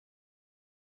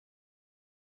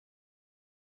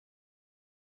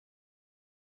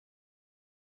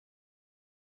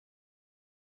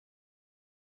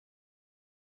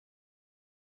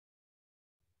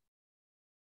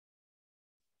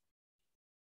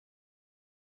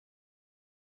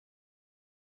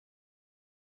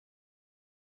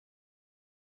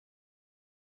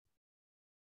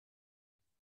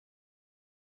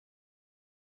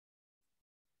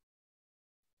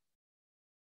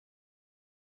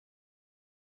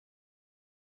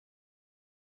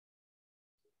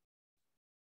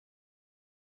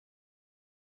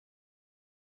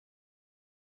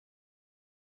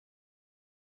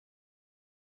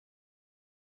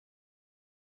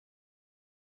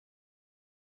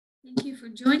Thank you for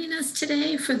joining us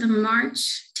today for the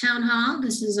March Town Hall.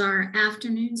 This is our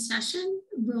afternoon session.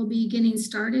 We'll be getting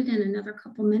started in another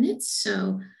couple minutes,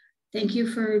 so thank you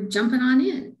for jumping on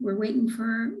in. We're waiting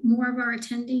for more of our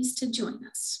attendees to join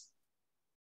us.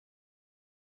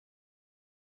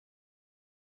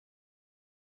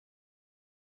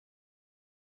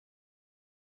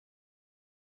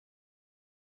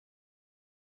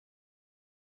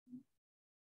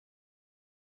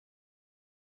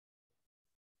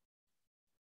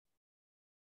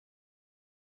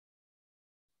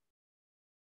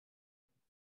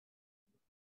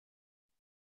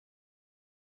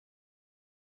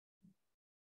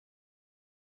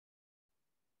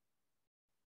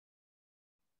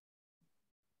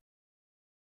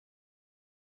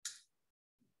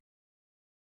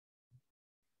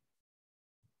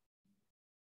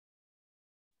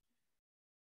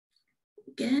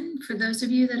 Again, for those of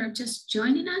you that are just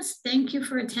joining us, thank you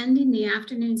for attending the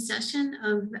afternoon session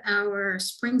of our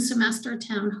spring semester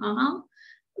town hall.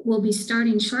 We'll be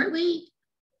starting shortly.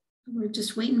 We're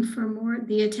just waiting for more.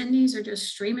 The attendees are just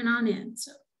streaming on in.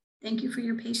 So thank you for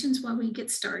your patience while we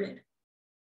get started.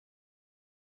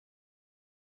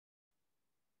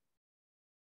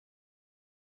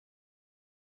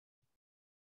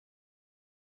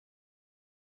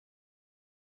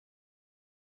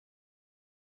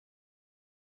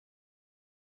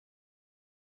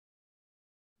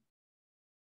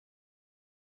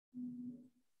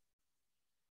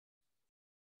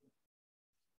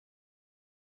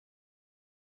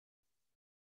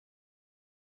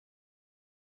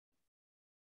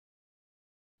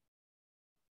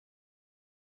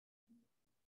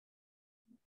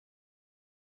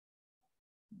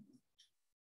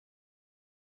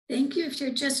 Thank you. If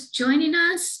you're just joining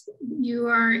us, you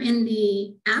are in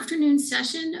the afternoon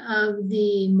session of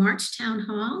the March Town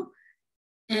Hall,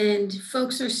 and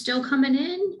folks are still coming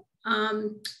in,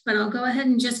 but I'll go ahead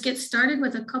and just get started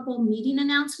with a couple meeting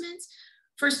announcements.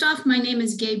 First off, my name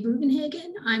is Gabe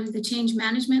Bugenhagen. I'm the Change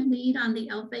Management Lead on the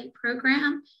Elevate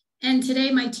program, and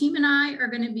today my team and I are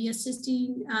going to be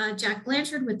assisting Jack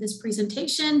Blanchard with this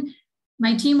presentation.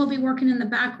 My team will be working in the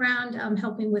background,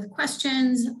 helping with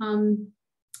questions.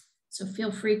 So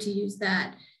feel free to use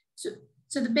that.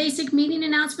 So the basic meeting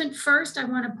announcement first, I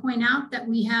want to point out that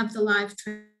we have the live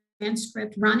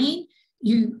transcript running.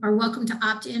 You are welcome to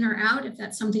opt in or out if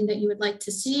that's something that you would like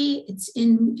to see. It's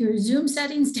in your Zoom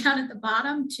settings down at the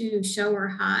bottom to show or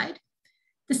hide.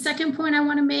 The second point I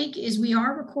want to make is we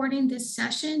are recording this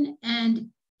session and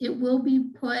it will be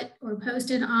put or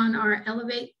posted on our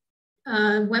Elevate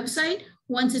website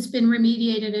once it's been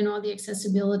remediated and all the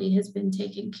accessibility has been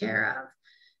taken care of.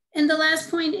 And the last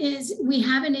point is we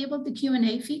have enabled the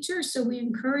Q&A feature, so we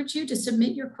encourage you to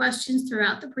submit your questions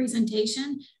throughout the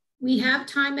presentation. We have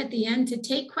time at the end to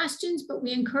take questions, but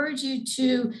we encourage you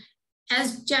to,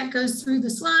 as Jack goes through the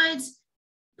slides,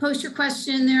 post your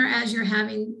question in there as you're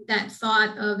having that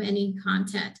thought of any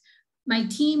content. My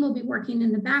team will be working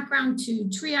in the background to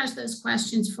triage those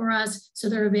questions for us so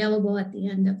they're available at the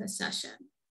end of the session.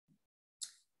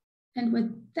 And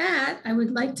with that, I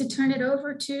would like to turn it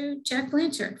over to Jack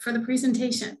Blanchard for the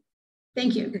presentation.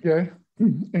 Thank you. Okay,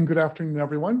 and good afternoon,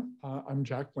 everyone. I'm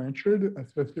Jack Blanchard,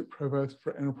 Associate Provost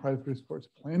for Enterprise Resource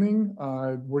Planning,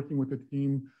 working with the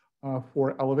team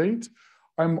for Elevate.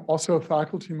 I'm also a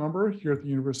faculty member here at the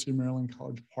University of Maryland,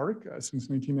 College Park since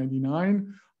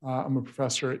 1999. I'm a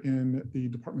professor in the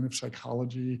Department of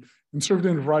Psychology and served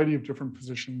in a variety of different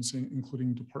positions,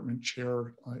 including department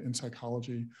chair in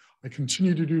psychology. I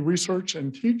continue to do research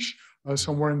and teach,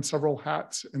 so I'm wearing several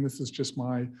hats, and this is just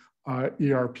my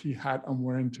ERP hat I'm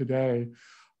wearing today.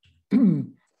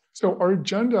 So our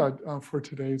agenda for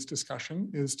today's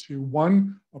discussion is to,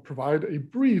 one, provide a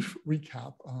brief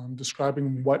recap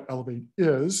describing what Elevate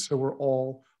is, so we're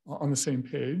all on the same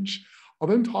page. I'll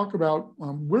then talk about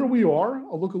where we are.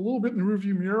 I'll look a little bit in the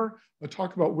rearview mirror. I'll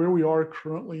talk about where we are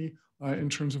currently in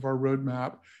terms of our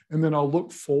roadmap. And then I'll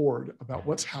look forward about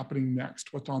what's happening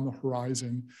next, what's on the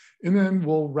horizon. And then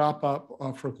we'll wrap up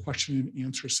for a question and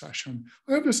answer session.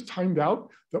 I have this timed out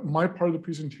that my part of the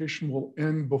presentation will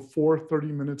end before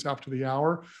 30 minutes after the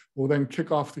hour. We'll then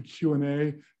kick off the Q&A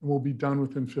and we'll be done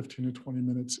within 15 to 20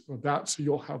 minutes of that. So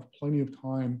you'll have plenty of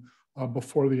time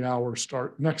before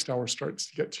the next hour starts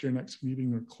to get to your next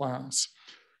meeting or class.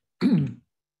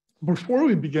 Before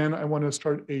we begin, I want to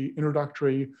start an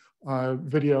introductory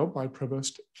video by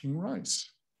Provost King Rice.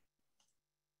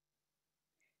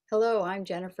 Hello, I'm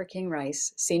Jennifer King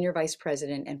Rice, Senior Vice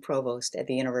President and Provost at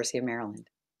the University of Maryland.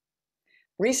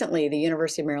 Recently, the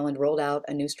University of Maryland rolled out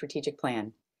a new strategic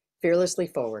plan, Fearlessly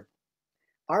Forward.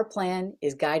 Our plan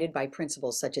is guided by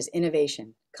principles such as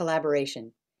innovation,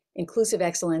 collaboration, inclusive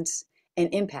excellence,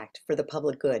 and impact for the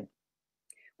public good.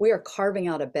 We are carving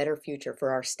out a better future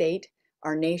for our state,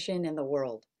 our nation, and the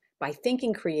world by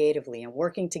thinking creatively and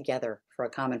working together for a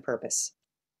common purpose.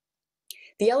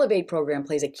 The Elevate program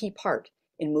plays a key part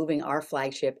in moving our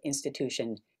flagship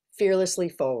institution fearlessly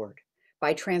forward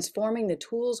by transforming the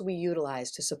tools we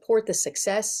utilize to support the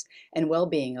success and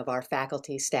well-being of our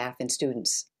faculty, staff, and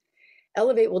students.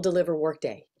 Elevate will deliver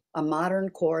Workday, a modern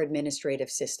core administrative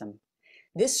system.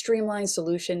 This streamlined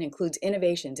solution includes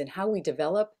innovations in how we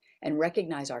develop and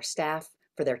recognize our staff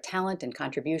for their talent and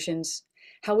contributions,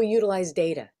 how we utilize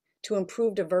data to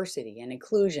improve diversity and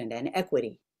inclusion and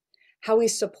equity, how we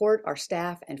support our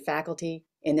staff and faculty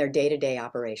in their day-to-day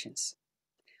operations.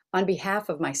 On behalf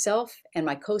of myself and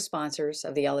my co-sponsors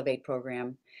of the Elevate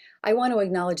program, I want to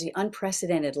acknowledge the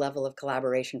unprecedented level of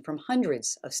collaboration from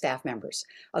hundreds of staff members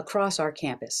across our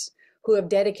campus who have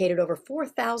dedicated over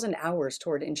 4,000 hours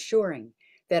toward ensuring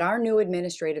that our new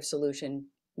administrative solution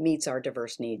meets our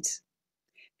diverse needs.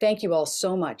 Thank you all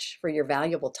so much for your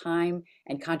valuable time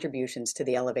and contributions to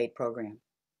the Elevate program.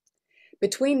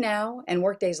 Between now and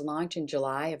Workday's launch in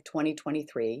July of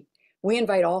 2023, we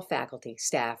invite all faculty,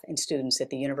 staff, and students at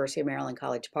the University of Maryland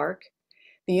College Park,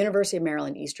 the University of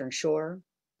Maryland Eastern Shore,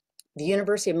 the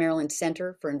University of Maryland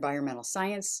Center for Environmental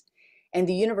Science, and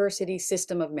the University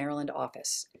System of Maryland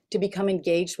office to become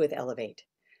engaged with Elevate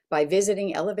by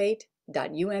visiting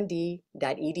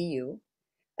elevate.umd.edu,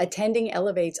 attending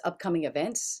Elevate's upcoming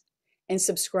events, and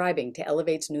subscribing to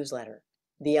Elevate's newsletter,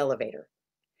 The Elevator.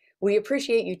 We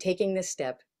appreciate you taking this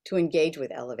step to engage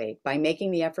with Elevate by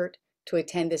making the effort to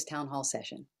attend this town hall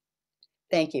session.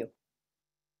 Thank you.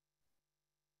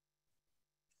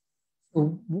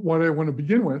 So what I want to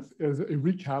begin with is a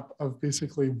recap of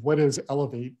basically what is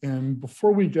Elevate. And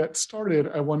before we get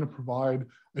started, I want to provide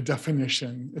a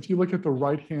definition. If you look at the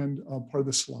right-hand part of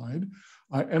the slide,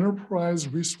 Enterprise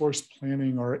Resource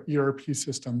Planning, or ERP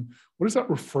system, what does that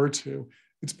refer to?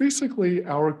 It's basically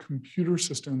our computer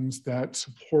systems that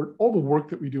support all the work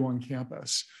that we do on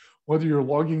campus. Whether you're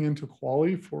logging into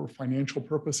Quali for financial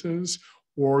purposes,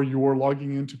 or you're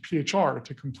logging into PHR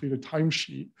to complete a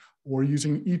timesheet, or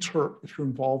using eTERP if you're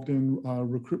involved in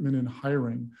recruitment and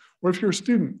hiring, or if you're a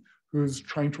student who's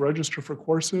trying to register for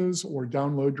courses or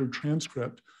download your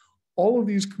transcript, all of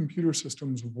these computer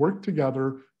systems work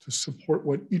together to support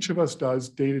what each of us does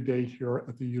day to day here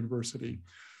at the university.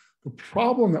 The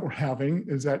problem that we're having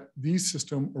is that these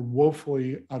systems are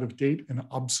woefully out of date and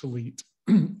obsolete,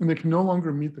 and they can no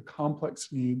longer meet the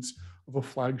complex needs of a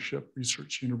flagship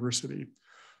research university.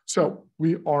 So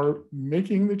we are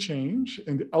making the change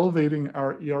and elevating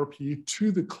our ERP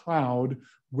to the cloud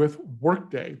with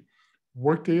Workday.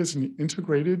 Workday is an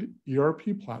integrated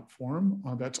ERP platform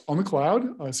that's on the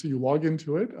cloud. So you log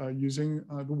into it using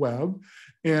the web.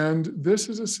 And this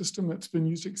is a system that's been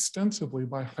used extensively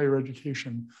by higher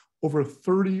education. Over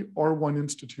 30 R1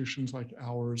 institutions like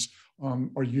ours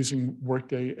are using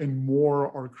Workday, and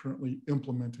more are currently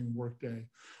implementing Workday.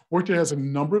 Workday has a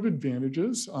number of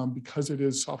advantages because it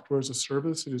is software as a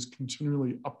service. It is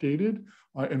continually updated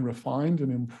and refined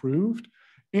and improved.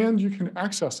 And you can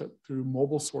access it through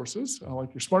mobile sources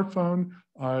like your smartphone,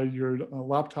 your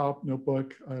laptop,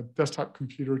 notebook, desktop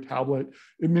computer, tablet.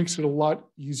 It makes it a lot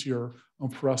easier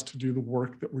for us to do the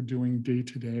work that we're doing day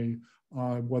to day,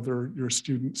 whether you're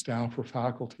student, staff, or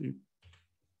faculty.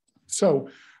 So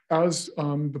as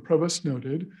the provost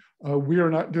noted, we are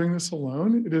not doing this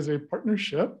alone. It is a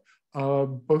partnership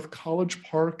of both College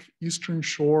Park, Eastern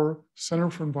Shore, Center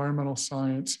for Environmental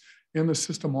Science, and the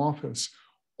system office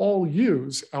all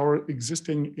use our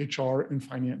existing HR and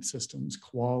finance systems,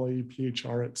 Quali,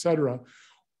 PHR, et cetera.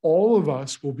 All of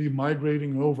us will be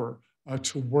migrating over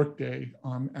to Workday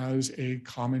as a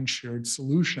common shared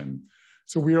solution.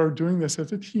 So we are doing this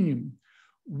as a team.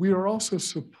 We are also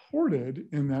supported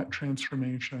in that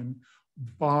transformation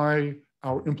by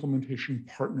our implementation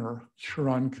partner,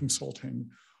 Huron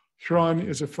Consulting. Huron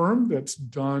is a firm that's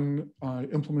done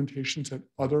implementations at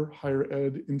other higher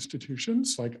ed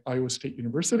institutions like Iowa State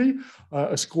University,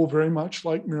 a school very much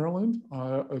like Maryland,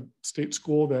 a state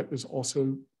school that is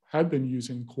also had been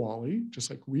using Quali,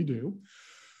 just like we do.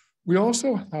 We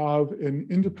also have an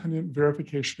independent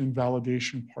verification and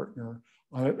validation partner.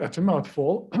 That's a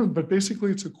mouthful, but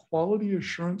basically it's a quality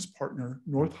assurance partner,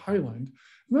 North Highland.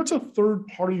 And that's a third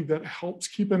party that helps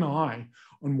keep an eye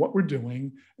on what we're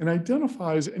doing and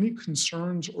identifies any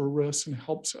concerns or risks and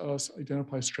helps us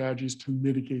identify strategies to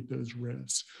mitigate those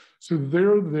risks. So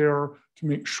they're there to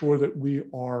make sure that we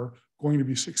are going to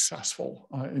be successful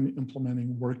in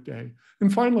implementing Workday.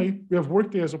 And finally, we have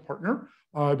Workday as a partner.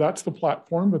 That's the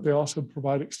platform, but they also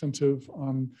provide extensive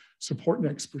support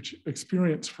and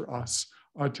experience for us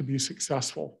to be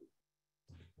successful.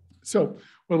 So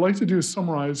what I'd like to do is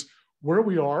summarize where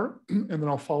we are, and then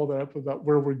I'll follow that up with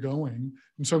where we're going.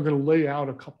 And so I'm going to lay out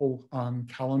a couple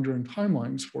calendar and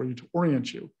timelines for you to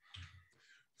orient you.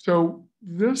 So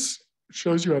this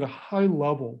shows you at a high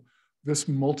level this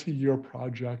multi-year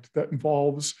project that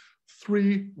involves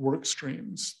 3 work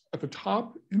streams. At the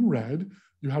top in red,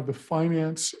 you have the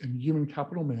finance and human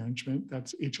capital management,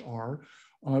 that's HR.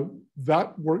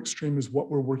 That work stream is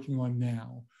what we're working on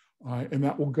now. And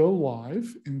that will go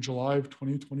live in July of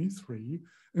 2023.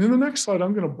 And in the next slide,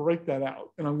 I'm going to break that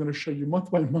out, and I'm going to show you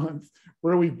month by month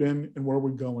where we've been and where we're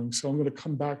going. So I'm going to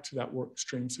come back to that work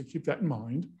stream, so keep that in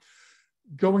mind.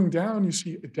 Going down, you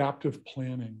see adaptive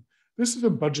planning. This is a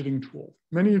budgeting tool.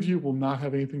 Many of you will not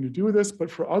have anything to do with this,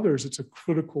 but for others, it's a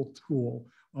critical tool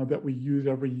that we use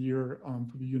every year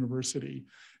for the university.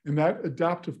 And that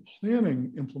adaptive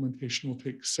planning implementation will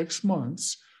take 6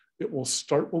 months. It will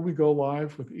start when we go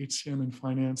live with HCM and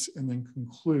finance, and then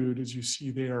conclude, as you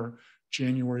see there,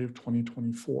 January of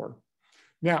 2024.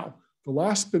 Now, the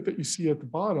last bit that you see at the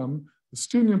bottom, the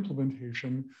student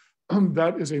implementation,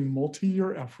 that is a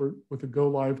multi-year effort with a go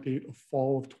live date of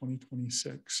fall of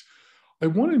 2026. I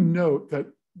want to note that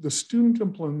the student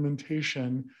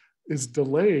implementation is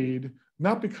delayed,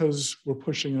 not because we're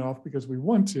pushing it off because we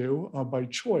want to by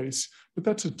choice, but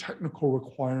that's a technical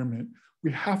requirement.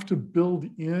 We have to build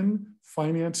in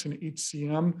finance and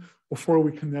HCM before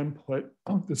we can then put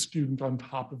the student on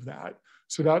top of that.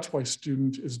 So that's why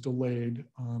student is delayed,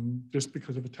 just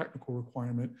because of a technical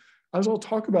requirement. As I'll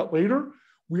talk about later,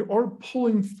 we are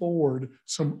pulling forward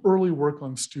some early work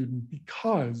on student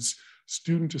because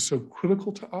student is so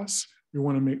critical to us. We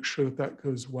want to make sure that that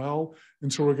goes well.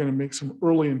 And so we're going to make some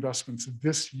early investments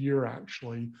this year,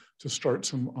 actually, to start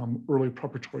some early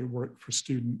preparatory work for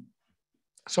student.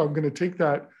 So I'm going to take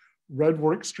that red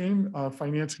work stream,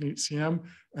 finance and HCM,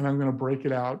 and I'm going to break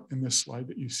it out in this slide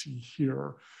that you see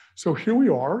here. So here we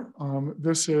are.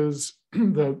 This is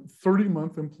the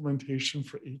 30-month implementation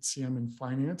for HCM and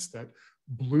finance, that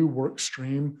blue work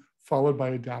stream, followed by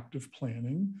adaptive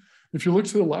planning. If you look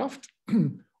to the left,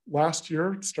 last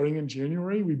year, starting in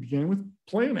January, we began with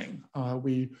planning.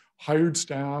 We hired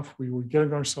staff, we were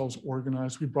getting ourselves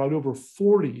organized. We brought over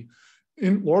 40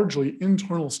 largely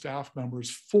internal staff members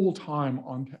full-time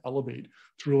onto Elevate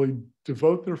to really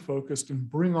devote their focus and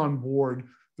bring on board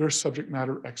their subject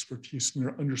matter expertise and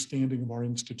their understanding of our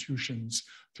institutions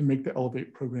to make the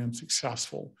Elevate program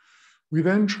successful. We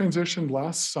then transitioned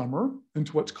last summer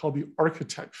into what's called the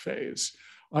architect phase.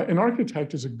 An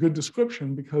architect is a good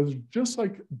description because just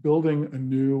like building a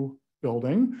new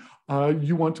building,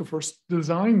 you want to first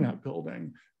design that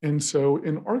building. And so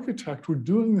in architect, we're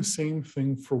doing the same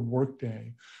thing for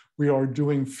Workday. We are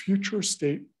doing future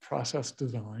state process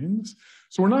designs.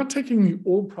 So we're not taking the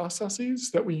old processes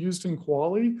that we used in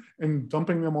Quali and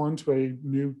dumping them onto a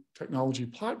new technology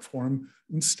platform.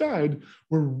 Instead,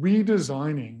 we're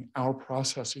redesigning our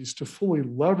processes to fully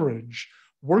leverage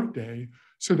Workday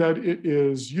so that it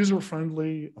is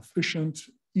user-friendly, efficient,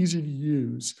 easy to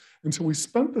use. And so we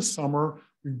spent the summer,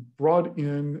 we brought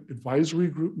in advisory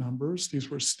group members. These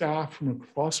were staff from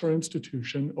across our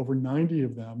institution, over 90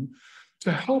 of them,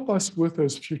 to help us with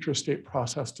those future state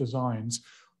process designs,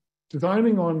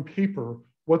 designing on paper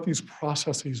what these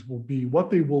processes will be,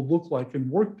 what they will look like in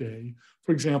Workday,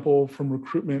 for example, from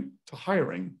recruitment to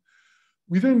hiring.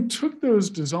 We then took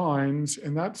those designs,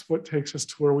 and that's what takes us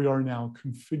to where we are now,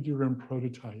 configure and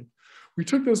prototype. We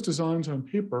took those designs on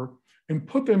paper and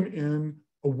put them in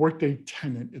a Workday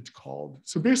tenant, it's called.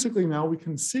 So basically now we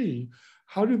can see,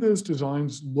 how do those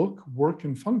designs look, work,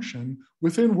 and function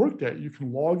within Workday? You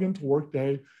can log into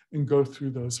Workday and go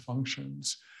through those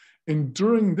functions. And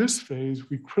during this phase,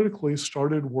 we critically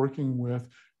started working with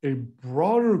a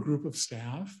broader group of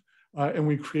staff, and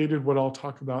we created what I'll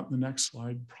talk about in the next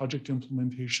slide, project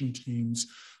implementation teams,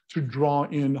 to draw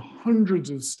in hundreds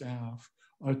of staff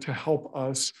to help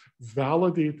us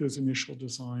validate those initial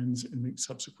designs and make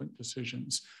subsequent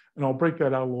decisions. And I'll break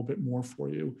that out a little bit more for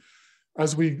you.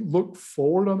 As we look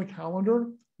forward on the calendar,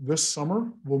 this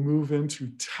summer, we'll move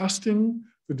into testing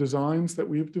the designs that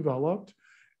we've developed,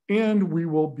 and we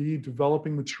will be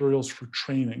developing materials for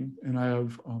training. And I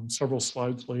have several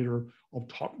slides later, I'll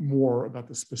talk more about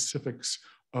the specifics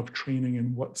of training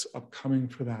and what's upcoming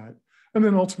for that. And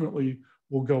then ultimately,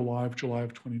 we'll go live July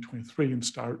of 2023 and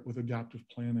start with adaptive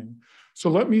planning. So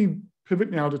let me pivot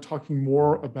now to talking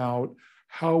more about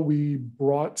how we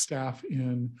brought staff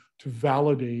in to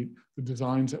validate the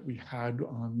designs that we had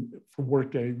for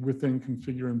Workday within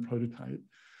Configure and Prototype.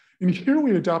 And here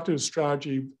we adopted a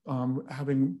strategy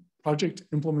having project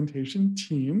implementation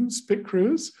teams, PIT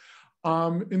crews.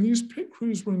 And these PIT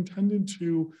crews were intended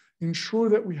to ensure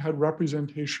that we had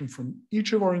representation from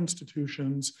each of our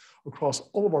institutions across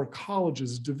all of our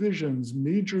colleges, divisions,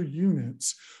 major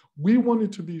units. We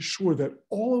wanted to be sure that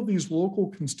all of these local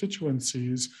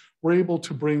constituencies were able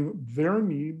to bring their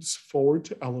needs forward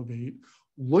to Elevate,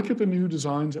 look at the new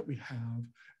designs that we have,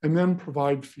 and then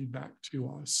provide feedback to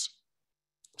us.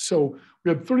 So we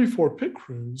had 34 PIT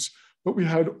crews, but we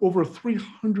had over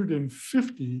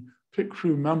 350 PIT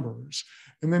crew members.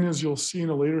 And then as you'll see in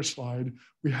a later slide,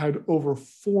 we had over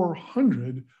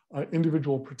 400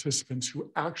 individual participants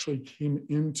who actually came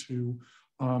into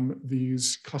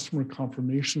these customer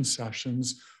confirmation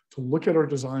sessions to look at our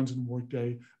designs in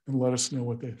Workday and let us know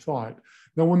what they thought.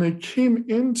 Now, when they came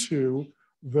into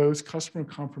those customer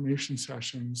confirmation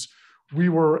sessions, we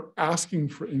were asking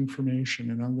for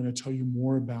information, and I'm going to tell you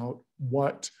more about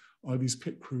what these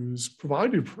PIT crews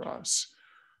provided for us.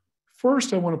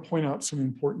 First, I want to point out some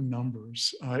important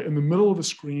numbers. In the middle of the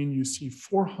screen, you see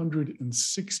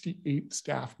 468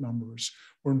 staff members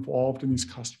were involved in these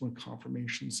customer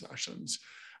confirmation sessions.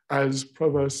 As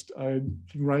Provost King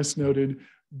Rice noted,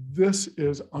 this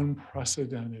is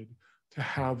unprecedented to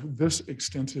have this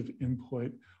extensive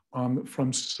input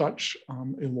from such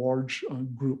a large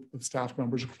group of staff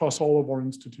members across all of our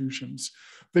institutions.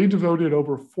 They devoted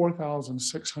over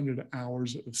 4,600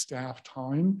 hours of staff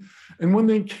time. And when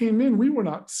they came in, we were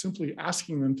not simply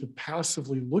asking them to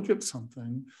passively look at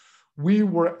something. We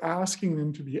were asking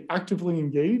them to be actively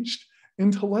engaged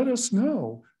and to let us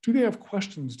know, do they have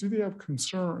questions? Do they have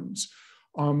concerns?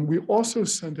 We also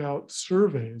sent out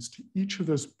surveys to each of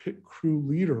those PIT crew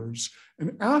leaders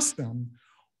and asked them,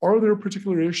 are there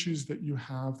particular issues that you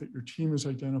have that your team has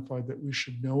identified that we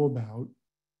should know about?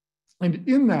 And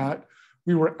in that,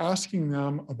 we were asking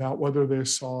them about whether they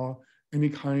saw any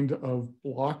kind of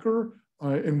blocker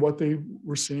in what they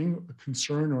were seeing, a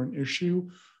concern or an issue.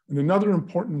 And another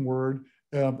important word,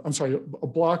 a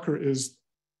blocker is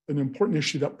an important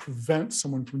issue that prevents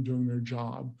someone from doing their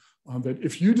job. That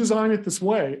if you design it this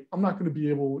way, I'm not going to be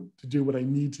able to do what I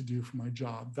need to do for my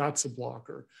job. That's a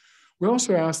blocker. We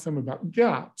also asked them about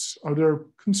gaps. Are there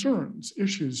concerns,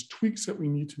 issues, tweaks that we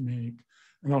need to make?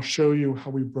 And I'll show you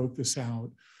how we broke this out.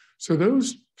 So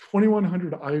those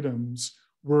 2,100 items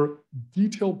were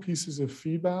detailed pieces of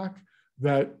feedback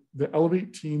that the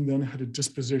Elevate team then had a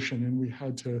disposition, and we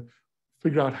had to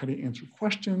figure out how to answer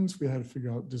questions. We had to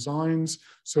figure out designs.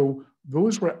 So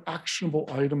those were actionable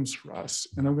items for us.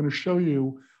 And I'm going to show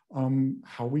you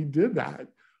how we did that.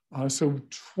 So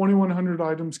 2,100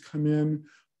 items come in.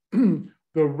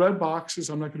 The red boxes,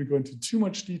 I'm not going to go into too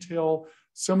much detail.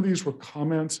 Some of these were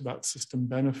comments about system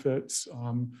benefits.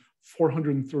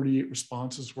 438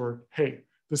 responses were, hey,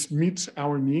 this meets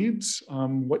our needs.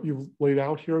 What you've laid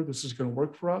out here, this is going to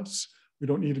work for us. We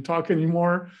don't need to talk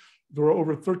anymore. There were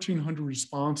over 1,300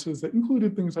 responses that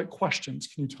included things like questions.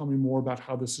 Can you tell me more about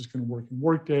how this is going to work in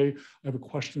Workday? I have a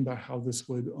question about how this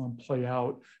would play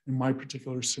out in my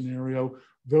particular scenario.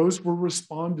 Those were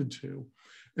responded to.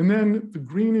 And then the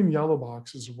green and yellow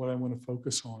boxes are what I want to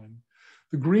focus on.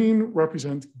 The green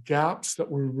represents gaps that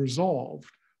were resolved.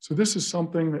 So this is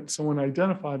something that someone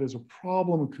identified as a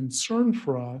problem, a concern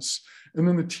for us, and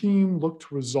then the team looked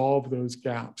to resolve those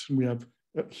gaps. And we have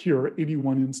here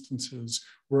 81 instances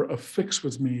where a fix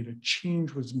was made, a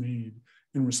change was made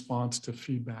in response to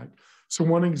feedback. So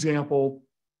one example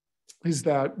is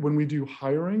that when we do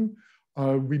hiring,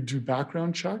 we do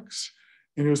background checks,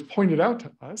 and it was pointed out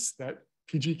to us that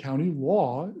PG County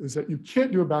law is that you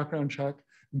can't do a background check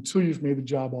until you've made the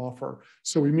job offer.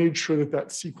 So we made sure that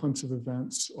that sequence of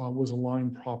events was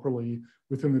aligned properly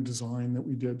within the design that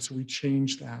we did. So we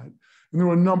changed that. And there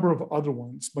were a number of other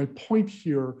ones. My point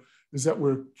here is that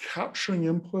we're capturing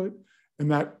input, and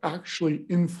that actually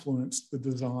influenced the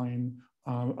design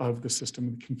of the system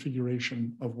and the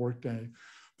configuration of Workday.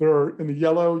 There are, in the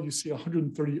yellow, you see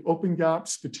 130 open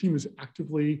gaps. The team is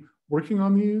actively working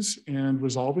on these and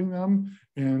resolving them,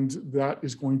 and that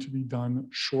is going to be done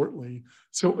shortly.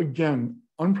 So again,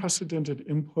 unprecedented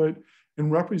input,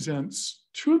 and represents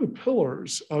two of the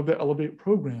pillars of the Elevate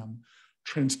program,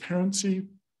 transparency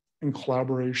and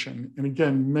collaboration. And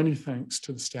again, many thanks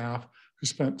to the staff who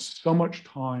spent so much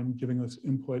time giving us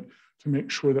input to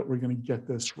make sure that we're going to get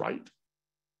this right.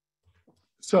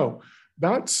 So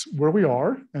that's where we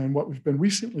are and what we've been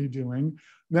recently doing.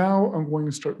 Now I'm going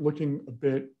to start looking a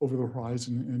bit over the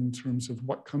horizon in terms of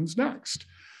what comes next.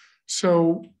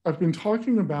 So I've been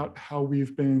talking about how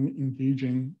we've been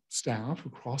engaging staff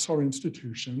across our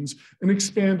institutions and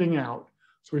expanding out.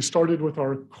 So we started with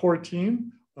our core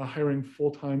team hiring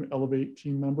full-time Elevate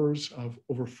team members, of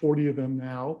over 40 of them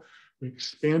now. We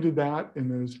expanded that in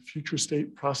those future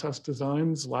state process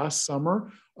designs last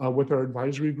summer with our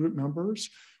advisory group members.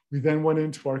 We then went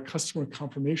into our customer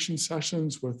confirmation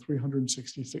sessions with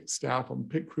 366 staff on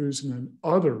pit crews and then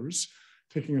others,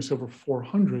 taking us over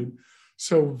 400.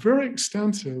 So very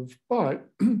extensive, but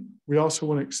we also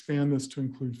want to expand this to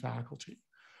include faculty.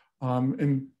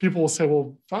 And people will say,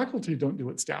 well, faculty don't do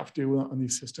what staff do on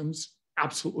these systems.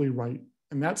 Absolutely right.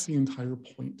 And that's the entire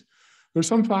point. There's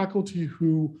some faculty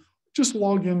who just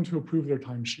log in to approve their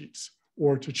timesheets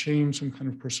or to change some kind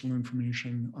of personal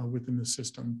information within the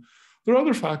system. There are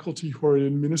other faculty who are in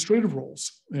administrative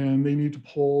roles and they need to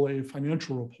pull a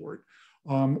financial report.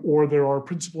 Or there are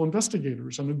principal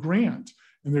investigators on a grant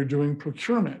and they're doing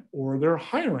procurement, or they're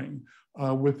hiring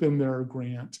within their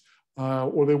grant,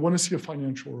 or they want to see a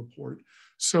financial report.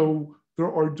 So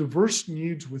there are diverse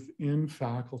needs within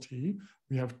faculty.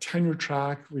 We have tenure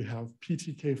track, we have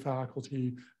PTK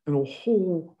faculty, and a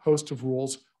whole host of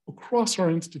roles across our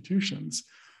institutions.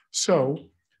 So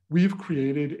we've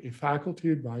created a faculty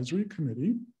advisory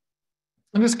committee.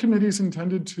 And this committee is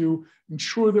intended to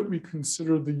ensure that we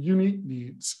consider the unique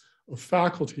needs of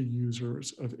faculty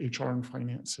users of HR and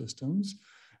finance systems.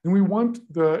 And we want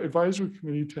the advisory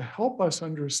committee to help us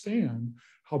understand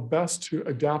how best to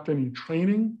adapt any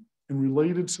training and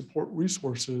related support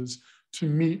resources to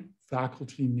meet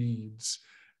faculty needs.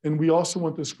 And we also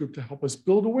want this group to help us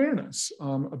build awareness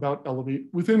about Elevate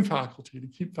within faculty, to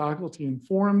keep faculty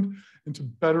informed and to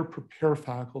better prepare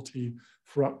faculty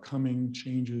for upcoming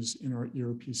changes in our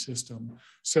ERP system.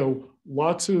 So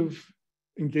lots of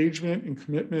engagement and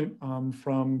commitment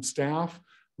from staff.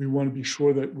 We want to be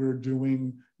sure that we're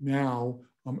doing now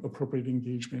appropriate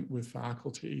engagement with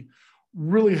faculty.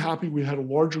 Really happy we had a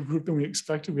larger group than we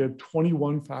expected. We had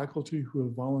 21 faculty who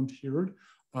have volunteered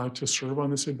to serve on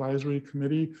this advisory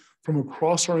committee from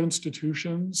across our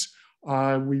institutions.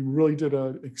 We really did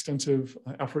an extensive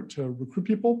effort to recruit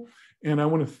people. And I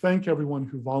want to thank everyone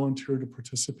who volunteered to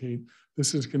participate.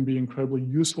 This is going to be incredibly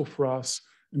useful for us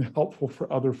and helpful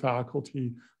for other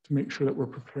faculty to make sure that we're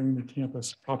preparing the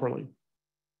campus properly.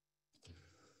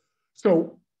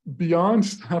 So beyond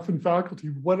staff and faculty,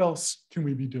 what else can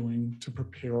we be doing to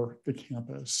prepare the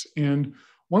campus? And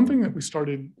one thing that we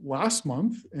started last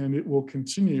month, and it will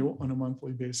continue on a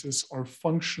monthly basis, are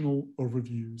functional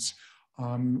overviews.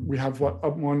 We have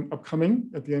one upcoming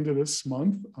at the end of this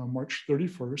month, March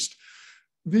 31st.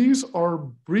 These are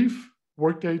brief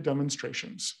Workday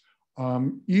demonstrations.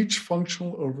 Each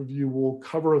functional overview will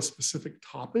cover a specific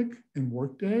topic in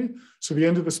Workday. So at the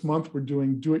end of this month, we're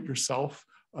doing do-it-yourself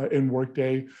in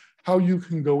Workday, how you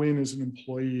can go in as an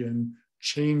employee and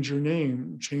change your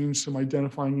name, change some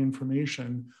identifying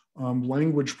information,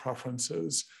 language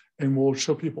preferences, and we'll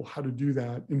show people how to do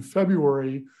that. In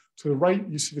February, to the right,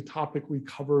 you see the topic we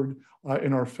covered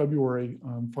in our February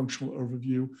functional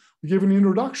overview. We gave an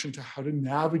introduction to how to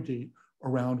navigate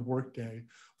around Workday.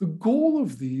 The goal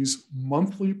of these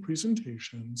monthly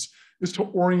presentations is to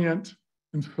orient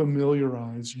and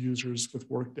familiarize users with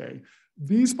Workday.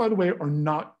 These, by the way, are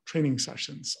not training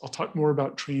sessions. I'll talk more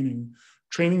about training.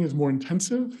 Training is more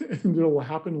intensive and it will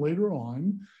happen later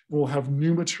on. We'll have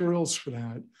new materials for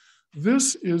that.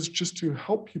 This is just to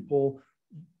help people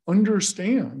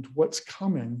understand what's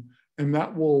coming, and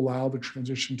that will allow the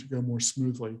transition to go more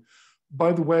smoothly.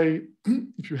 By the way,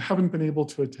 if you haven't been able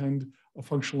to attend a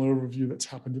functional overview that's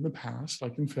happened in the past,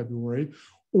 like in February,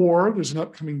 or there's an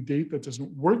upcoming date that doesn't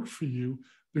work for you,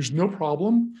 there's no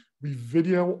problem. We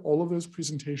video all of those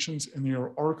presentations and they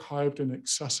are archived and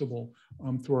accessible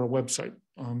through our website.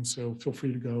 So feel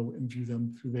free to go and view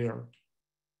them through there.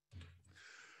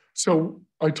 So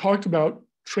I talked about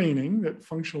training, that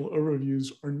functional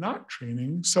overviews are not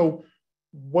training. So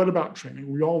what about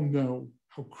training? We all know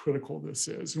how critical this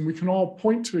is. And we can all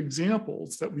point to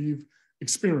examples that we've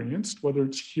experienced, whether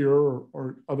it's here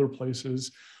or other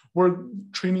places, where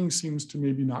training seems to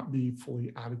maybe not be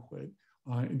fully adequate.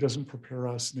 It doesn't prepare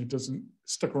us and it doesn't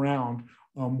stick around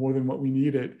more than what we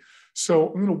needed. So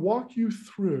I'm going to walk you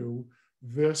through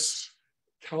this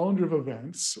calendar of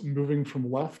events, moving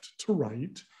from left to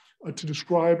right, to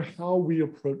describe how we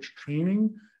approach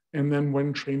training and then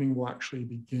when training will actually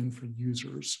begin for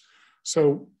users.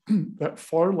 So that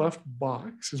far left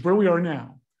box is where we are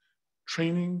now.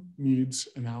 Training needs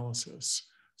analysis.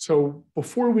 So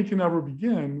before we can ever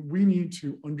begin, we need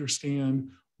to understand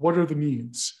what are the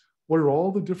needs. What are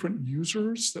all the different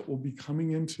users that will be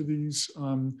coming into these,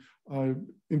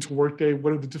 into Workday?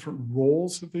 What are the different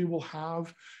roles that they will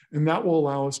have? And that will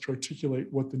allow us to articulate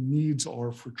what the needs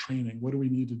are for training. What do we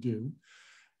need to do?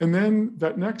 And then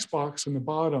that next box on the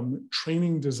bottom,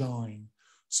 training design.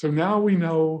 So now we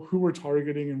know who we're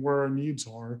targeting and where our needs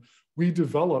are. We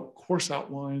develop course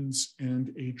outlines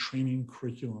and a training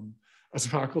curriculum. As a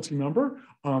faculty member,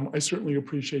 I certainly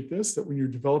appreciate this, that when you're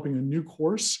developing a new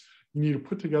course, you need to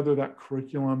put together that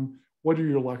curriculum. What are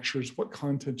your lectures? What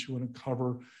content you want to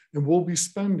cover? And we'll be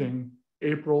spending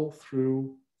April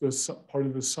through this part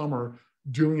of the summer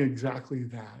doing exactly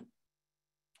that.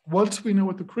 Once we know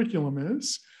what the curriculum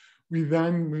is, we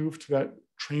then move to that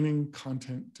training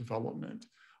content development.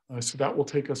 So that will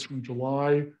take us from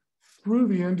July through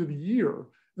the end of the year.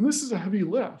 And this is a heavy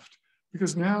lift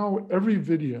because now every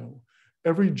video,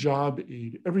 every job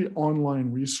aid, every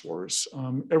online resource,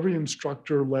 every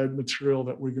instructor-led material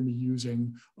that we're going to be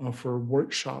using for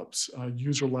workshops,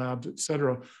 user labs, et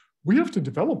cetera, we have to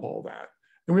develop all that.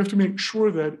 And we have to make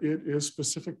sure that it is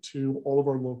specific to all of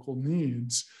our local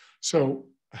needs. So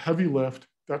a heavy lift,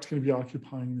 that's going to be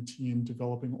occupying the team,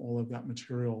 developing all of that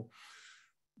material.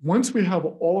 Once we have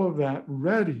all of that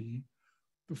ready,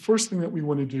 the first thing that we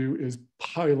want to do is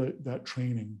pilot that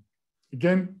training.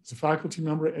 Again, as a faculty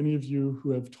member, any of you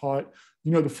who have taught,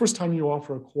 you know, the first time you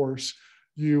offer a course,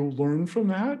 you learn from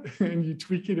that and you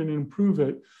tweak it and improve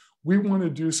it. We want to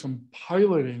do some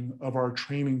piloting of our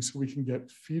training so we can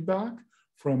get feedback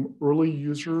from early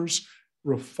users,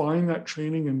 refine that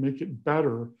training and make it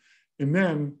better. And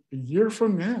then a year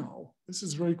from now, this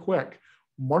is very quick,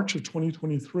 March of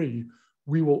 2023,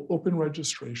 we will open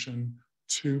registration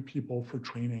to people for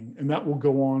training. And that will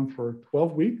go on for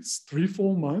 12 weeks, 3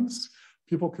 full months.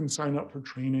 People can sign up for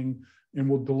training and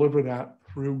we'll deliver that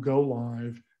through Go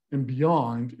Live and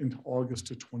beyond into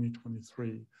August of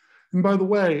 2023. And by the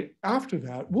way, after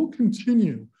that, we'll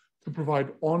continue to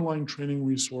provide online training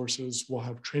resources. We'll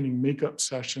have training makeup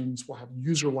sessions. We'll have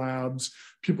user labs.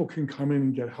 People can come in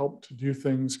and get help to do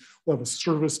things. We'll have a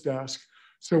service desk.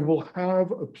 So we'll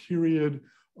have a period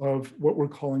of what we're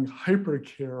calling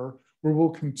hypercare, where we'll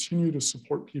continue to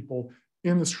support people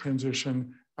in this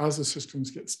transition as the systems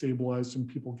get stabilized and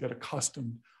people get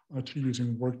accustomed to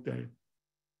using Workday.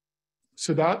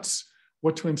 So that's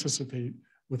what to anticipate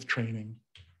with training.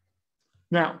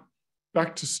 Now,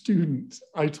 back to students.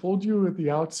 I told you at the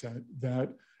outset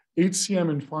that HCM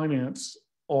and finance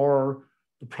are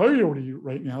the priority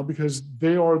right now because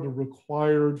they are the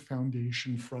required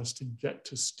foundation for us to get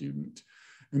to student.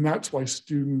 And that's why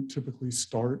student typically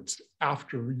starts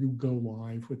after you go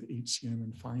live with HCM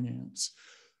and finance.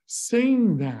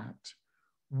 Saying that,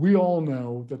 we all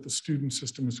know that the student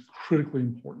system is critically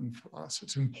important for us.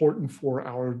 It's important for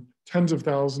our tens of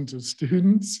thousands of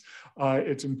students.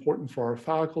 It's important for our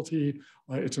faculty.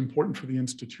 It's important for the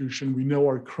institution. We know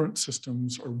our current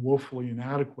systems are woefully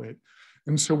inadequate.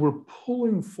 And so we're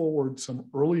pulling forward some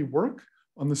early work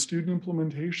on the student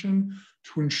implementation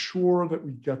to ensure that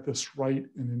we get this right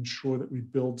and ensure that we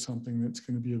build something that's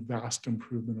going to be a vast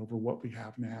improvement over what we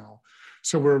have now.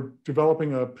 So we're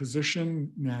developing a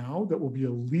position now that will be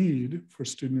a lead for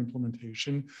student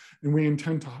implementation, and we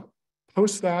intend to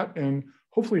post that and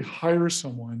hopefully hire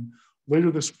someone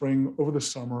later this spring, over the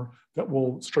summer, that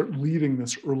will start leading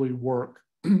this early work.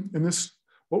 And this,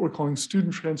 what we're calling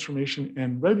student transformation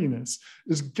and readiness,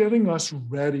 is getting us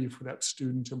ready for that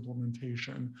student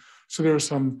implementation. So there are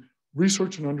some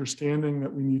research and understanding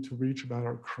that we need to reach about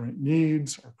our current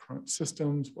needs, our current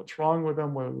systems, what's wrong with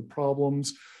them, what are the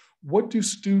problems, what do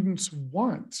students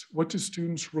want, what do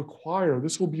students require.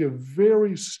 This will be a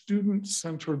very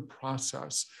student-centered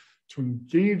process to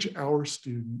engage our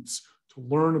students, to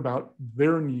learn about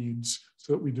their needs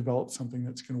so that we develop something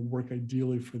that's going to work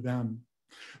ideally for them.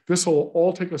 This will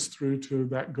all take us through to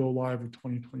that go live of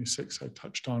 2026 I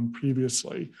touched on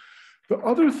previously. The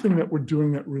other thing that we're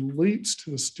doing that relates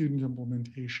to the student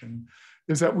implementation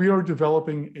is that we are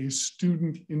developing a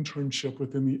student internship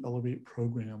within the Elevate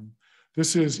program.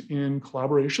 This is in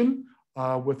collaboration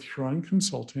with Huron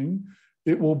Consulting.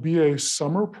 It will be a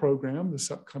summer program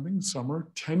this upcoming summer,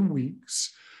 10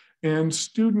 weeks. And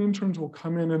student interns will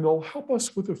come in and they'll help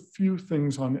us with a few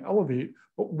things on Elevate.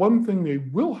 But one thing they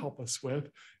will help us with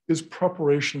is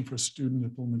preparation for student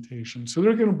implementation. So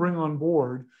they're going to bring on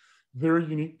board their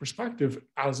unique perspective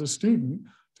as a student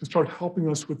to start helping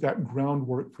us with that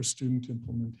groundwork for student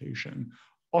implementation.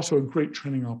 Also a great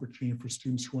training opportunity for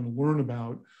students who want to learn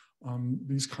about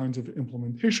these kinds of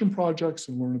implementation projects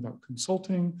and learn about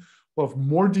consulting. We'll have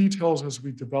more details as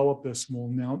we develop this, and we'll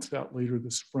announce that later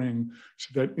this spring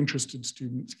so that interested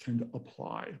students can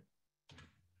apply.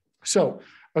 So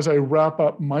as I wrap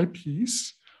up my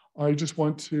piece, I just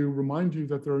want to remind you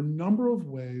that there are a number of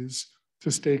ways to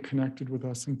stay connected with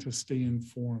us and to stay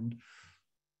informed.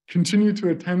 Continue to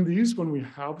attend these when we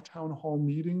have town hall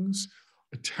meetings.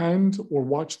 attend or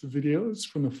watch the videos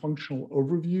from the functional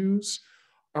overviews,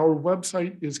 our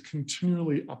website is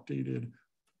continually updated.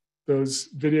 Those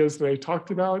videos that I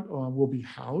talked about will be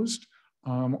housed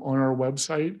on our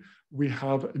website. We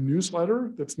have a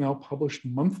newsletter that's now published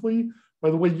monthly. By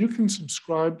the way, you can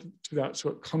subscribe to that so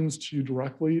it comes to you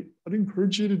directly. I'd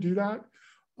encourage you to do that.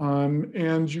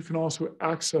 And you can also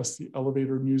access the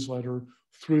Elevator newsletter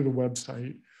through the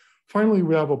website. Finally,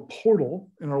 we have a portal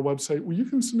in our website where you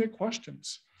can submit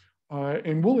questions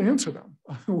and we'll answer them.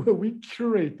 We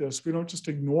curate this, we don't just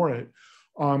ignore it.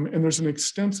 And there's an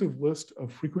extensive list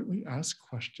of frequently asked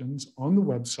questions on the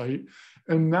website.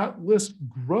 And that list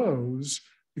grows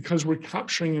because we're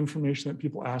capturing information that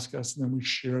people ask us, and then we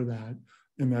share that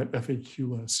in that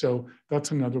FAQ list. So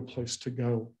that's another place to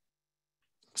go.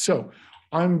 So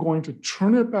I'm going to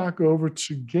turn it back over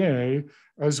to Gay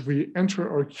as we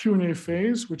enter our Q&A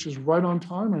phase, which is right on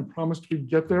time. I promised we'd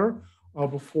get there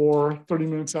before 30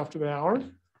 minutes after the hour.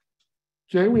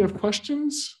 Gay, we have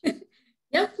questions?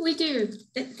 Yep, we do.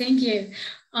 Thank you.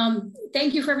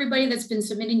 Thank you for everybody that's been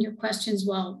submitting your questions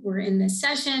while we're in this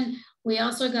session. We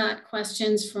also got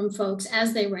questions from folks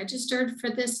as they registered for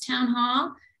this town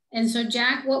hall. And so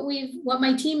Jack, what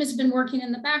my team has been working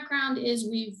in the background is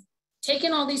we've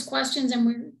taken all these questions and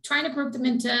we're trying to group them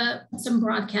into some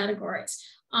broad categories.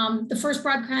 The first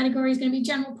broad category is going to be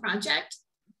general project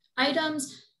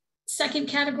items. Second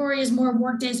category is more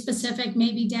Workday specific,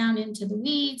 maybe down into the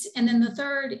weeds. And then the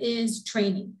third is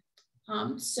training.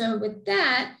 So with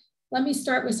that, let me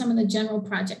start with some of the general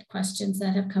project questions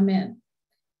that have come in.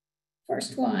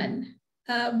 First one,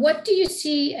 what do you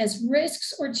see as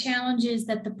risks or challenges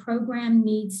that the program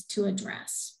needs to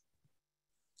address?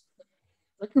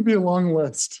 That could be a long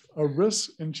list of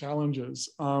risks and challenges.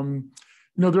 There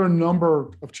are a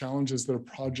number of challenges that a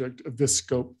project of this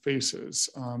scope faces.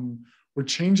 We're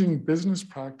changing business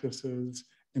practices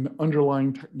and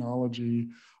underlying technology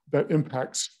that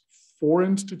impacts 4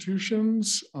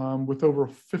 institutions with over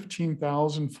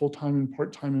 15,000 full-time and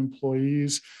part-time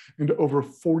employees and over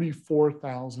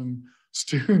 44,000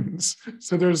 students.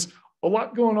 So there's a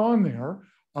lot going on there.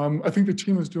 I think the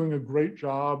team is doing a great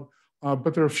job,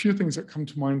 but there are a few things that come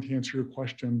to mind to answer your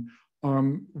question.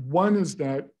 One is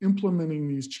that implementing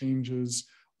these changes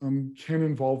can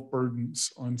involve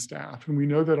burdens on staff. And we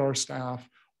know that our staff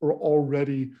are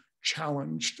already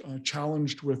challenged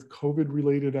with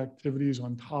COVID-related activities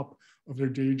on top of their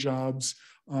day jobs.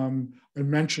 I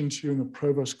mentioned to you, and the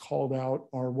provost called out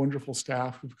our wonderful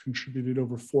staff who've contributed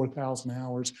over 4,000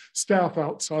 hours, staff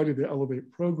outside of the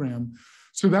Elevate program.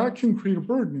 So that can create a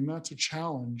burden, and that's a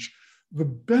challenge. The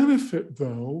benefit,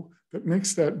 though, that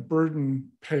makes that burden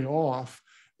pay off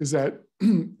is that,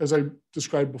 as I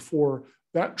described before,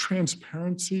 that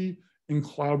transparency and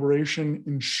collaboration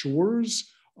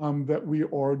ensures that we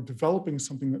are developing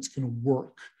something that's going to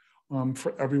work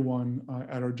for everyone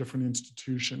at our different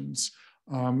institutions.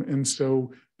 And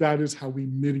so that is how we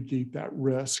mitigate that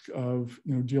risk of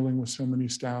dealing with so many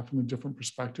staff and the different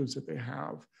perspectives that they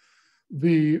have.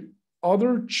 The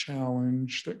other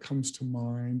challenge that comes to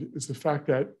mind is the fact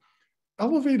that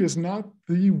Elevate is not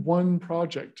the one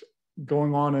project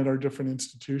going on at our different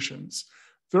institutions.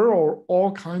 There are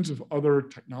all kinds of other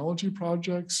technology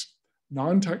projects,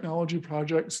 non-technology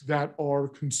projects that are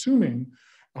consuming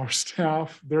our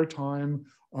staff, their time,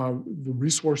 the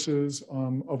resources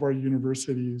of our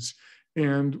universities.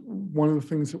 And one of the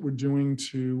things that we're doing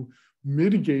to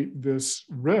mitigate this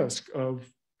risk of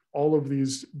all of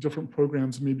these different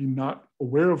programs maybe not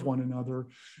aware of one another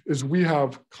is we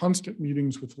have constant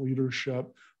meetings with leadership.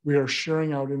 We are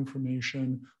sharing out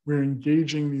information. We're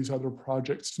engaging these other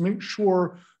projects to make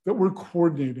sure that we're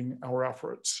coordinating our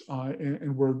efforts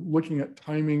and we're looking at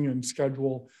timing and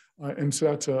schedule. And so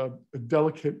that's a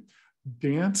delicate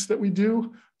dance that we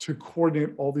do to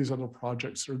coordinate all these other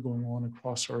projects that are going on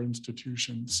across our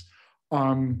institutions.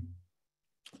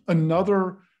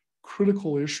 Another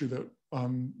critical issue that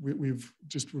we've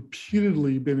just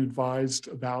repeatedly been advised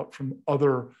about from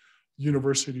other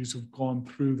universities who've gone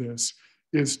through this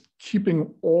is keeping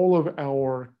all of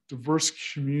our diverse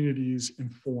communities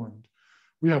informed.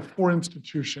 We have 4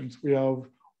 institutions. We have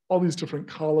all these different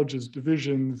colleges,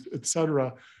 divisions, et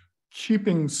cetera,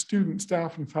 keeping students,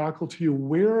 staff, and faculty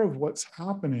aware of what's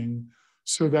happening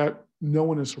so that no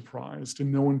one is surprised and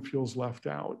no one feels left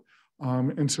out.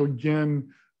 And so again,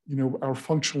 our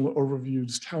functional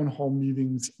overviews, town hall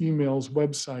meetings, emails,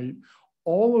 website,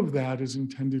 all of that is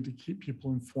intended to keep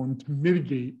people informed, to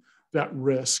mitigate that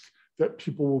risk that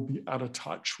people will be out of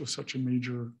touch with such a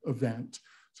major event.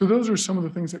 So those are some of the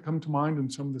things that come to mind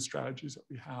and some of the strategies that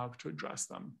we have to address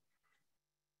them.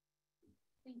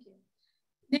 Thank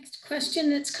you. Next question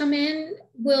that's come in,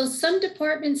 will some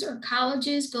departments or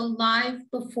colleges go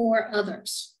live before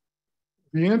others?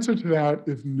 The answer to that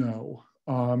is no.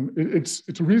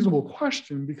 It's a reasonable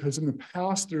question because in the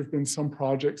past, there have been some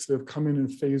projects that have come in a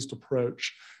phased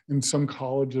approach, and some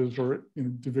colleges or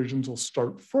divisions will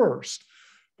start first.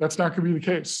 That's not going to be the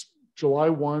case. July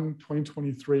 1,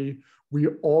 2023, we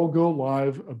all go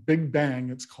live, a big bang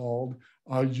it's called,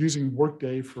 using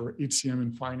Workday for HCM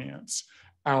and finance.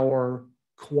 Our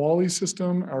quality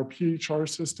system, our PHR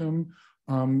system,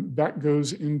 that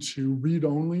goes into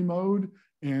read-only mode,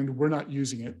 and we're not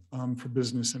using it for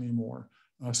business anymore.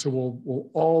 So we'll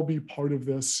all be part of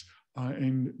this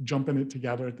and jump in it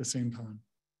together at the same time.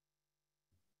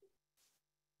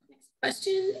 Next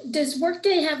question, does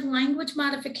Workday have language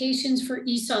modifications for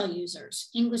ESOL users,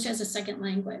 English as a second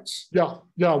language? Yeah.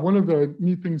 One of the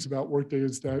neat things about Workday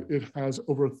is that it has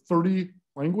over 30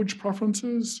 language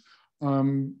preferences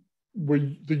where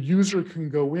the user can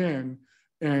go in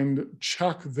and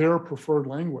check their preferred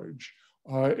language.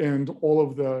 And all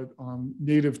of the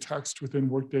native text within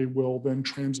Workday will then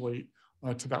translate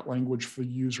to that language for the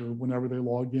user whenever they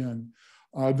log in.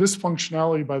 This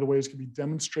functionality, by the way, is going to be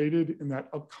demonstrated in that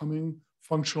upcoming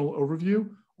functional overview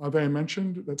that I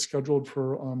mentioned that's scheduled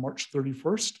for March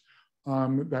 31st.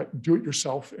 That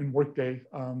do-it-yourself in Workday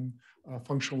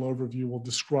functional overview will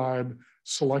describe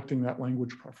selecting that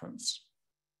language preference.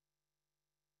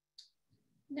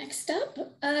 Next up,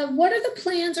 what are the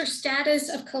plans or status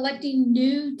of collecting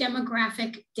new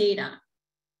demographic data?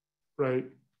 Right.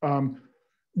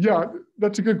 Yeah,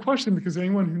 that's a good question because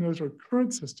anyone who knows our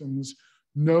current systems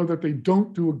know that they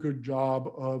don't do a good job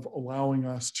of allowing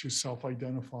us to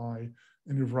self-identify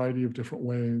in a variety of different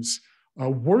ways.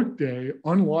 Workday,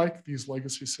 unlike these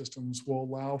legacy systems, will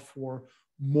allow for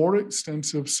more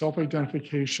extensive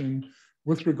self-identification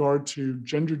with regard to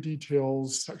gender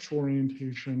details, sexual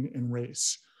orientation, and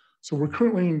race. So we're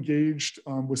currently engaged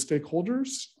with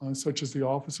stakeholders such as the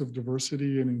Office of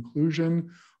Diversity and Inclusion,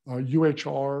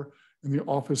 UHR, and the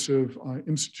Office of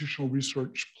Institutional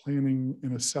Research Planning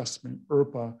and Assessment,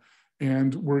 IRPA.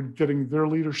 And we're getting their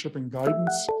leadership and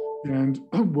guidance, and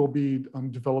we'll be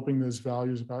developing those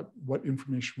values about what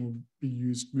information will be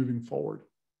used moving forward.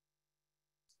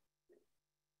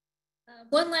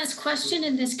 One last question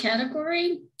in this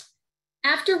category.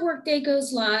 After Workday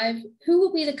goes live, who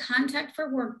will be the contact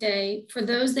for Workday for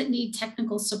those that need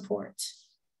technical support?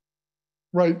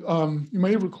 Right. You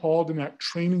may have recalled in that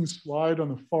training slide on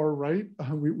the far right,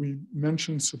 we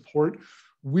mentioned support.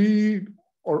 We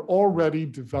are already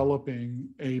developing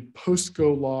a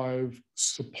post-go live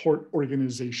support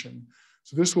organization.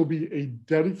 So this will be a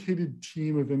dedicated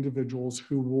team of individuals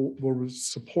who will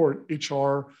support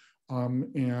HR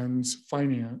and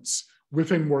finance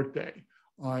within Workday.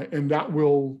 And that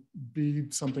will be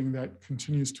something that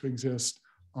continues to exist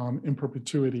in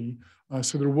perpetuity.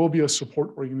 So there will be a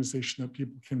support organization that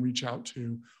people can reach out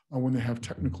to when they have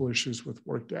technical issues with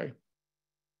Workday.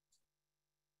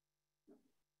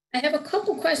 I have a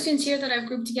couple questions here that I've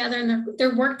grouped together, and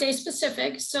they're Workday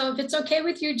specific. So if it's okay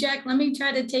with you, Jack, let me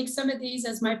try to take some of these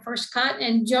as my first cut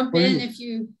and jump in if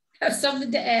you have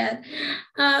something to add.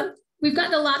 We've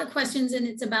gotten a lot of questions, and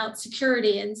it's about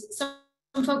security. And some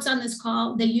folks on this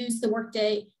call, they use the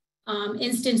Workday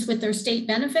instance with their state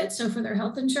benefits, so for their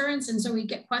health insurance. And so we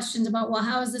get questions about, well,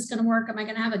 how is this going to work? Am I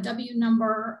going to have a W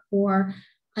number? Or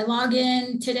I log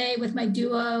in today with my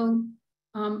Duo,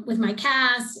 with my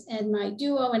CAS and my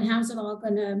Duo, and how's it all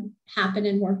going to happen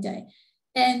in Workday?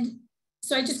 And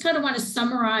so I just kind of want to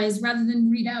summarize rather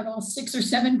than read out all 6 or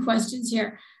 7 questions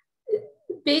here.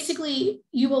 Basically,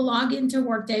 you will log into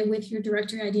Workday with your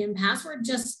directory ID and password,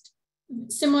 just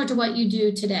similar to what you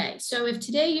do today. So if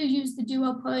today you use the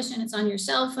Duo push and it's on your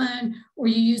cell phone, or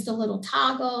you use the little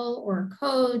toggle or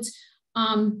codes,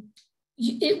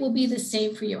 it will be the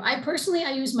same for you. I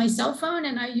use my cell phone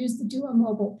and I use the Duo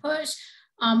mobile push,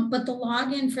 but the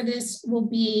login for this will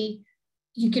be,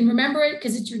 you can remember it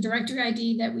because it's your directory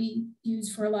ID that we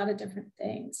use for a lot of different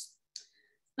things.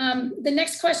 The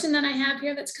next question that I have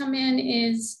here that's come in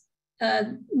is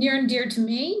near and dear to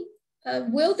me.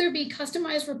 Will there be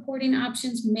customized reporting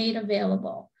options made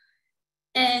available?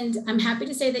 And I'm happy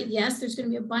to say that yes, there's going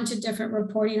to be a bunch of different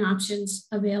reporting options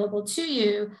available to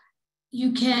you.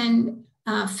 You can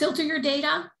filter your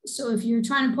data. So if you're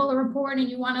trying to pull a report and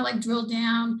you want to drill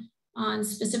down on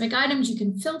specific items, you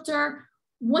can filter.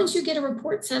 Once you get a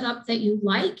report set up that you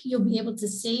like, you'll be able to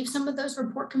save some of those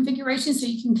report configurations so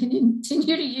you can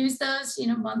continue to use those,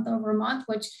 month over month,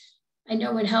 which I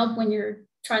know would help when you're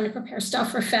trying to prepare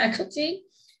stuff for faculty.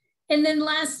 And then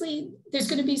lastly, there's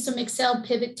going to be some Excel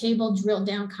pivot table drill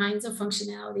down kinds of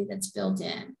functionality that's built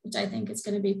in, which I think is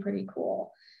going to be pretty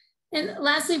cool. And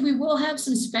lastly, we will have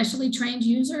some specially trained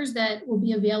users that will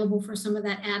be available for some of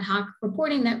that ad hoc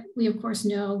reporting that we, of course,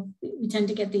 know we tend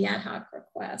to get the ad hoc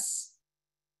requests.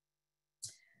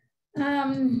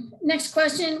 Next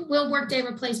question, will Workday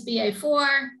replace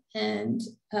BA4? And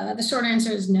the short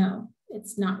answer is no,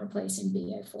 it's not replacing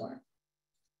BA4.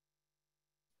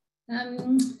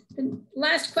 The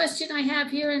last question I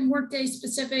have here in Workday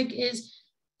specific is,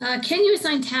 can you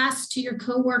assign tasks to your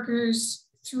coworkers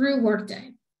through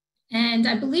Workday? And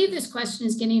I believe this question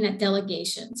is getting at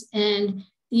delegations. And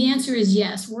the answer is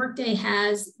yes, Workday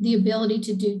has the ability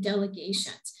to do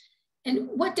delegations. And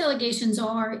what delegations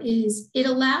are is it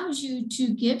allows you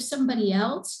to give somebody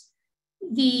else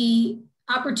the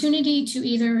opportunity to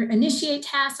either initiate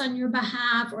tasks on your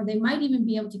behalf, or they might even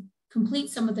be able to complete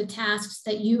some of the tasks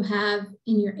that you have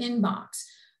in your inbox,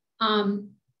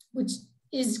 which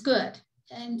is good.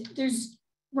 And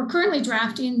we're currently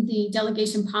drafting the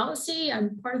delegation policy.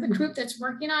 I'm part of the group that's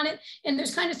working on it. And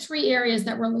there's kind of 3 areas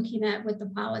that we're looking at with the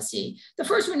policy. The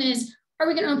first one is, are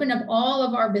we going to open up all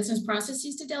of our business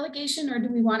processes to delegation, or do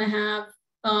we want to have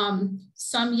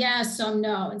some yes, some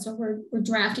no? And so we're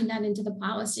drafting that into the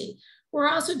policy. We're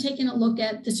also taking a look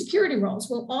at the security roles.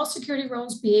 Will all security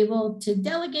roles be able to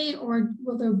delegate, or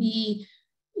will there be,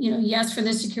 yes for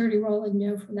this security role and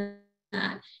no for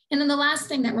that? And then the last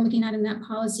thing that we're looking at in that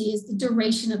policy is the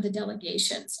duration of the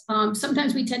delegations.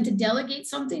 Sometimes we tend to delegate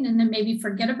something and then maybe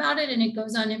forget about it, and it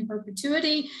goes on in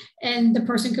perpetuity, and the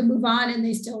person can move on and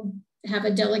they still have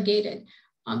a delegated.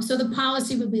 So the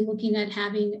policy would be looking at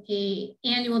having an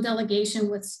annual delegation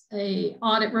with an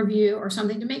audit review or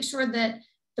something to make sure that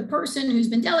the person who's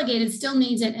been delegated still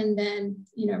needs it, and then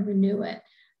renew it.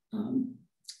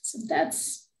 So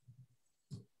that's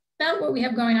about what we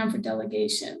have going on for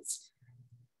delegations.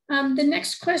 The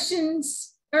next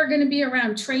questions are going to be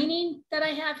around training that I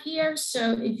have here.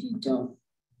 So if you don't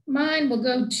mind, we'll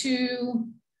go to,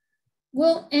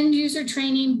 will end user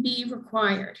training be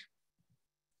required?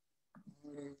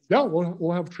 Yeah,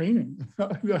 we'll have training.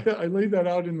 I laid that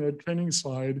out in the training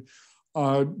slide.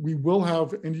 We will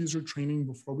have end user training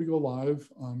before we go live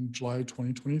on July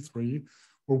 2023.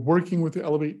 We're working with the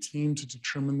Elevate team to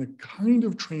determine the kind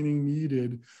of training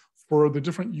needed for the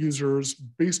different users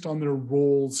based on their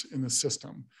roles in the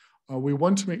system. We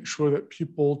want to make sure that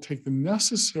people take the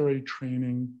necessary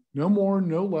training, no more,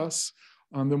 no less,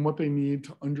 than what they need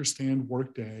to understand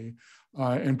Workday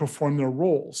and perform their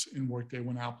roles in Workday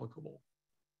when applicable.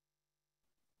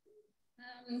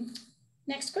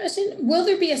 Next question, will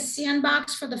there be a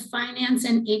sandbox for the finance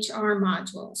and HR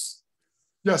modules?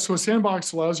 Yeah, so a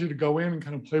sandbox allows you to go in and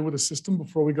kind of play with the system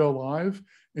before we go live.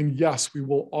 And yes, we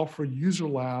will offer user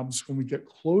labs when we get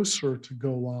closer to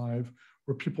go live,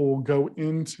 where people will go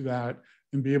into that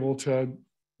and be able to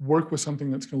work with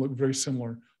something that's going to look very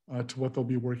similar to what they'll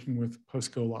be working with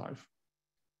post go live.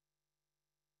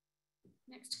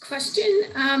 Next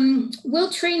question, will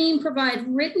training provide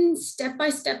written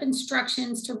step-by-step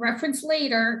instructions to reference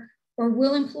later, or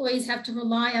will employees have to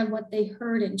rely on what they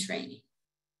heard in training?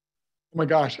 Oh my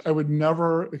gosh, I would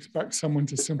never expect someone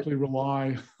to simply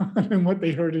rely on what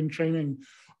they heard in training.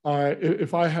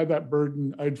 If I had that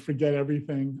burden, I'd forget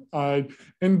everything.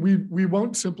 And we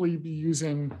won't simply be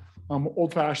using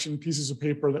old-fashioned pieces of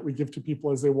paper that we give to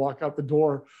people as they walk out the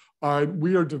door.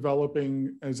 We are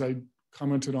developing, as I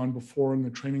commented on before in the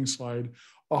training slide,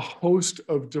 a host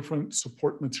of different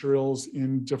support materials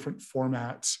in different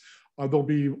formats. There'll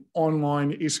be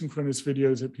online asynchronous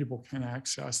videos that people can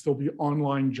access. There'll be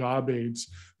online job aids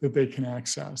that they can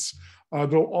access.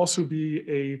 There'll also be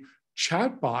a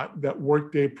chatbot that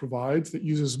Workday provides that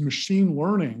uses machine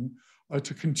learning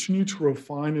to continue to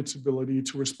refine its ability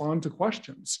to respond to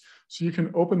questions. So you can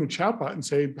open the chatbot and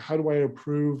say, how do I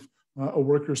approve a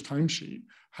worker's timesheet?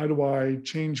 How do I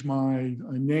change my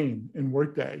name in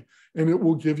Workday? And it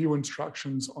will give you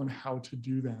instructions on how to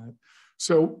do that.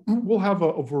 So we'll have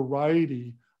a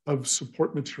variety of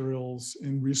support materials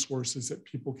and resources that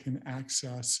people can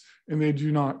access, and they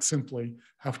do not simply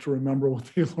have to remember what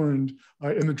they learned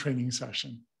in the training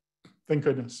session. Thank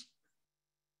goodness.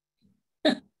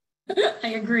 I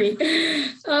agree.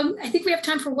 I think we have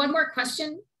time for one more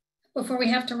question before we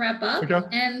have to wrap up. Okay.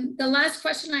 And the last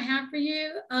question I have for you,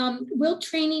 will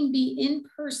training be in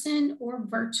person or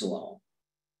virtual?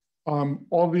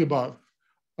 All the above.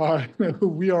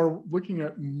 We are looking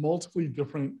at multiple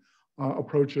different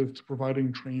approaches to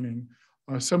providing training.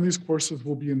 Some of these courses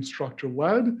will be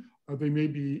instructor-led. They may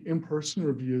be in person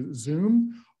or via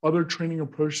Zoom. Other training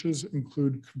approaches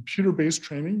include computer-based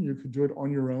training. You could do it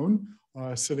on your own,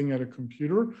 sitting at a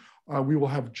computer. We will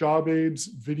have job aids,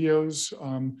 videos.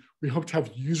 We hope to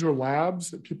have user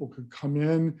labs that people could come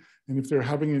in, and if they're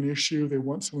having an issue, they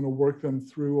want someone to work them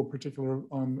through a particular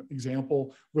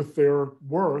example with their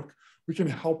work, we can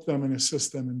help them and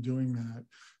assist them in doing that.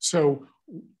 So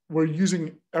we're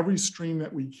using every stream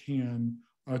that we can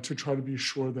to try to be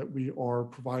sure that we are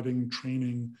providing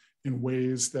training in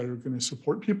ways that are going to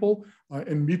support people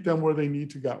and meet them where they need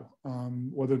to go,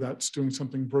 whether that's doing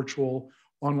something virtual,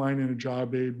 online in a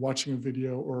job aid, watching a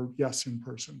video, or yes, in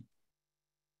person.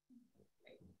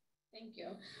 Thank you.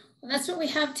 Well, that's what we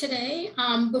have today.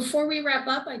 Before we wrap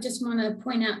up, I just want to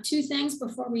point out two things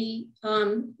before we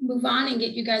move on and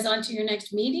get you guys on to your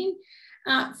next meeting.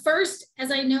 First,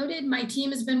 as I noted, my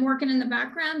team has been working in the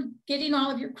background, getting all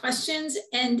of your questions.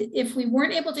 And if we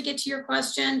weren't able to get to your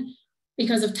question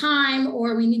because of time,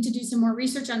 or we need to do some more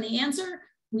research on the answer,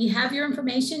 we have your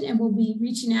information and we'll be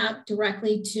reaching out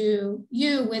directly to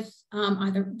you with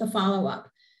either the follow-up.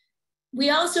 We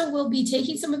also will be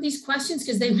taking some of these questions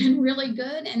because they've been really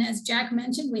good. And as Jack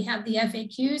mentioned, we have the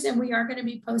FAQs, and we are going to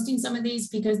be posting some of these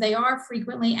because they are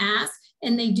frequently asked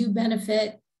and they do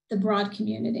benefit the broad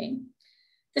community.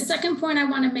 The second point I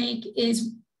want to make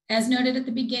is, as noted at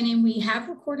the beginning, we have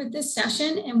recorded this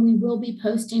session and we will be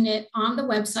posting it on the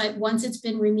website once it's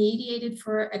been remediated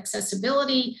for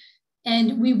accessibility.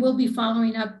 And we will be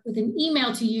following up with an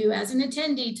email to you as an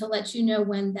attendee to let you know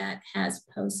when that has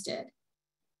posted.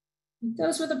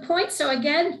 Those were the points. So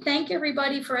again, thank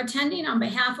everybody for attending on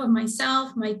behalf of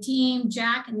myself, my team,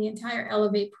 Jack, and the entire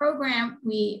Elevate program.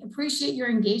 We appreciate your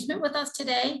engagement with us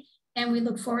today, and we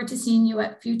look forward to seeing you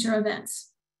at future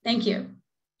events. Thank you.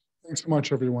 Thanks so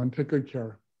much, everyone. Take good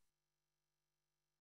care.